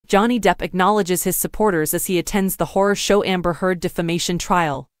Johnny Depp acknowledges his supporters as he attends the horror show Amber Heard defamation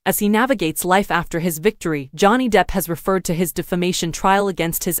trial. As he navigates life after his victory, Johnny Depp has referred to his defamation trial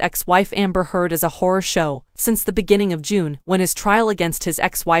against his ex-wife Amber Heard as a horror show. Since the beginning of June, when his trial against his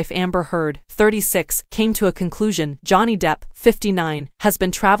ex-wife Amber Heard, 36, came to a conclusion, Johnny Depp, 59, has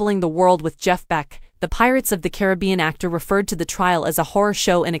been traveling the world with Jeff Beck. The Pirates of the Caribbean actor referred to the trial as a horror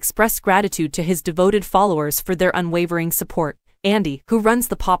show and expressed gratitude to his devoted followers for their unwavering support. Andy, who runs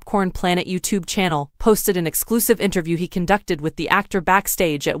the Popcorn Planet YouTube channel, posted an exclusive interview he conducted with the actor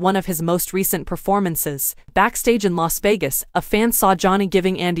backstage at one of his most recent performances. Backstage in Las Vegas, a fan saw Johnny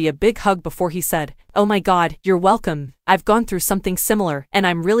giving Andy a big hug before he said, "Oh my God, you're welcome. I've gone through something similar, and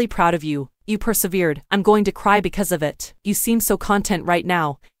I'm really proud of you. You persevered. I'm going to cry because of it. You seem so content right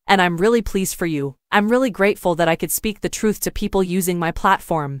now, and I'm really pleased for you. I'm really grateful that I could speak the truth to people using my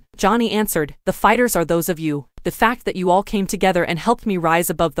platform." Johnny answered, "The fighters are those of you. The fact that you all came together and helped me rise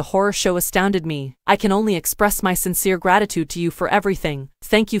above the horror show astounded me. I can only express my sincere gratitude to you for everything.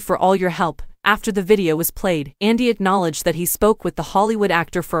 Thank you for all your help." After the video was played, Andy acknowledged that he spoke with the Hollywood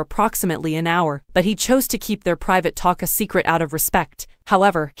actor for approximately an hour, but he chose to keep their private talk a secret out of respect.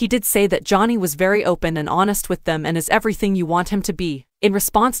 However, he did say that Johnny was very open and honest with them and is everything you want him to be. In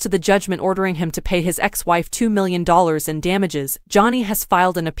response to the judgment ordering him to pay his ex-wife $2 million in damages, Johnny has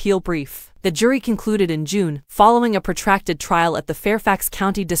filed an appeal brief. The jury concluded in June, following a protracted trial at the Fairfax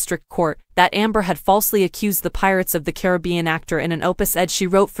County District Court, that Amber had falsely accused the Pirates of the Caribbean actor in an op-ed she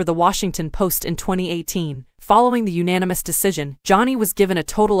wrote for The Washington Post in 2018. Following the unanimous decision, Johnny was given a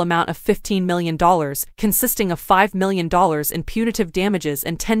total amount of $15 million, consisting of $5 million in punitive damages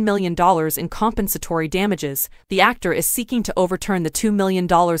and $10 million in compensatory damages. The actor is seeking to overturn the $2 million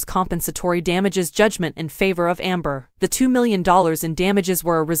compensatory damages judgment in favor of Amber. The $2 million in damages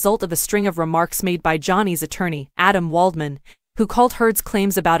were a result of a string of remarks made by Johnny's attorney, Adam Waldman, who called Heard's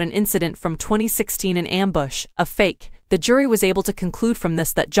claims about an incident from 2016 an ambush, a fake. The jury was able to conclude from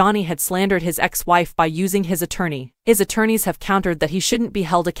this that Johnny had slandered his ex-wife by using his attorney. His attorneys have countered that he shouldn't be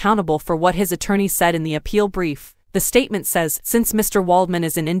held accountable for what his attorney said in the appeal brief. The statement says, since Mr. Waldman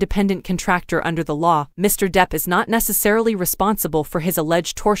is an independent contractor under the law, Mr. Depp is not necessarily responsible for his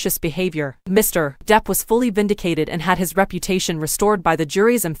alleged tortious behavior. Mr. Depp was fully vindicated and had his reputation restored by the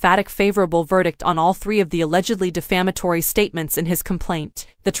jury's emphatic favorable verdict on all three of the allegedly defamatory statements in his complaint.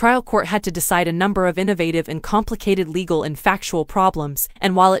 The trial court had to decide a number of innovative and complicated legal and factual problems,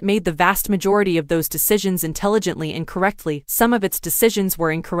 and while it made the vast majority of those decisions intelligently and correctly, some of its decisions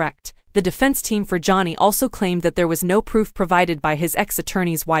were incorrect. The defense team for Johnny also claimed that there was no proof provided by his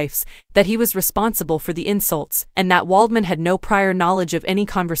ex-attorney's wives that he was responsible for the insults, and that Waldman had no prior knowledge of any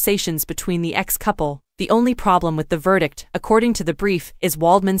conversations between the ex-couple. The only problem with the verdict, according to the brief, is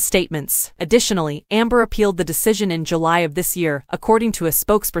Waldman's statements. Additionally, Amber appealed the decision in July of this year. According to a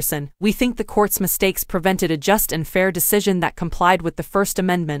spokesperson, "We think the court's mistakes prevented a just and fair decision that complied with the First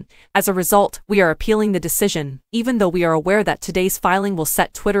Amendment. As a result, we are appealing the decision. Even though we are aware that today's filing will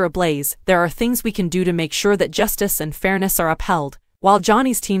set Twitter ablaze, there are things we can do to make sure that justice and fairness are upheld." While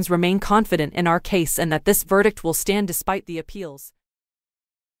Johnny's teams remain confident in our case and that this verdict will stand despite the appeals,